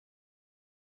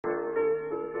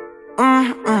Yeah,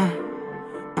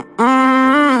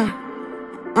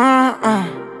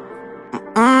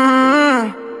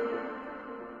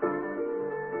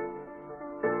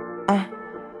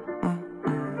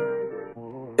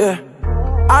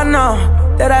 I know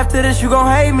that after this you gon'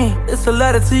 hate me. It's a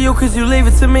letter to you cause you leave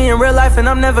it to me in real life and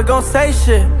I'm never gon' say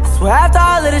shit. So after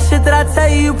all of this shit that I tell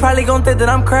you, you probably gon' think that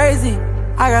I'm crazy.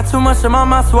 I got too much in my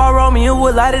mouth, so I roll me and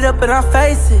would light it up and I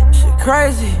face it. Shit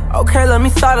crazy. Okay, let me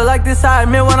start it like this. I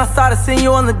admit when I started seeing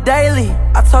you on the daily,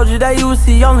 I told you that you was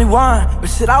the only one, but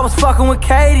shit, I was fucking with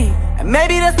Katie. And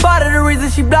maybe that's part of the reason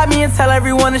she blocked me and tell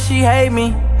everyone that she hate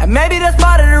me. And maybe that's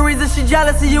part of the reason she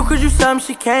jealous of you, cause you something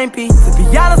she can't be. To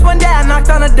be honest, one day I knocked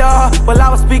on the door while I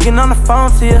was speaking on the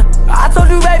phone to you. I told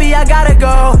you, baby, I gotta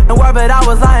go, and worry, but I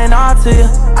was lying all to you.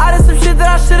 I did some shit that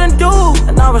I shouldn't do,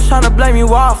 and I was trying to blame you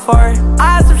all for it.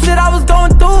 I had some shit I was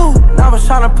going through, and I was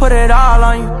trying to put it all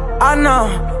on you. I know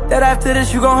that after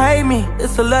this you gon' hate me.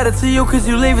 It's a letter to you cause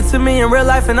you leave it to me in real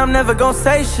life and I'm never gon'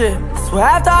 say shit. So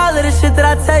after all of this shit that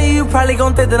I tell you, you probably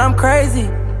gon' think that I'm crazy.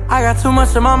 I got too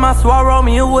much in my mouth, so I roll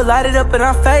me and would light it up and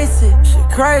I face it. Shit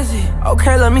crazy.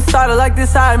 Okay, let me start it like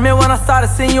this. I admit when I started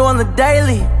seeing you on the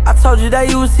daily, I told you that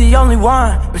you was the only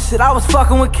one, but shit, I was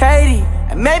fucking with Katie.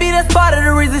 And maybe that's part of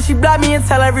the reason she blocked me and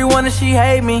tell everyone that she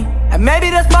hate me. And maybe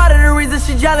that's part of the reason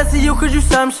she jealous of you, cause you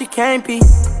something she can't be.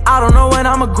 I don't know when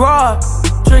I'ma grow up,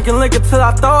 drinking liquor till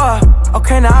I throw up.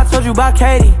 Okay, now I told you about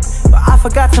Katie, but I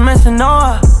forgot to mention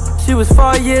Noah. She was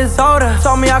 4 years older,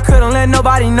 told me I couldn't let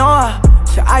nobody know her.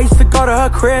 Shit, I used to go to her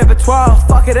crib at 12,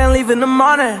 fuck it and leave in the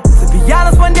morning. To be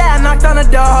honest, one day I knocked on the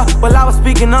door while I was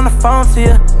speaking on the phone to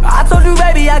you. I told you,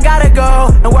 baby, I gotta go,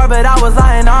 and worry, but I was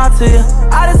lying all to you.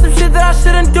 I did some shit that I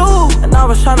shouldn't do, and I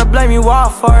was trying to blame you all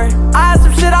for it. I had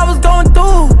some shit I was going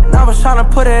through, and I was trying to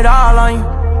put it all on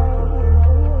you.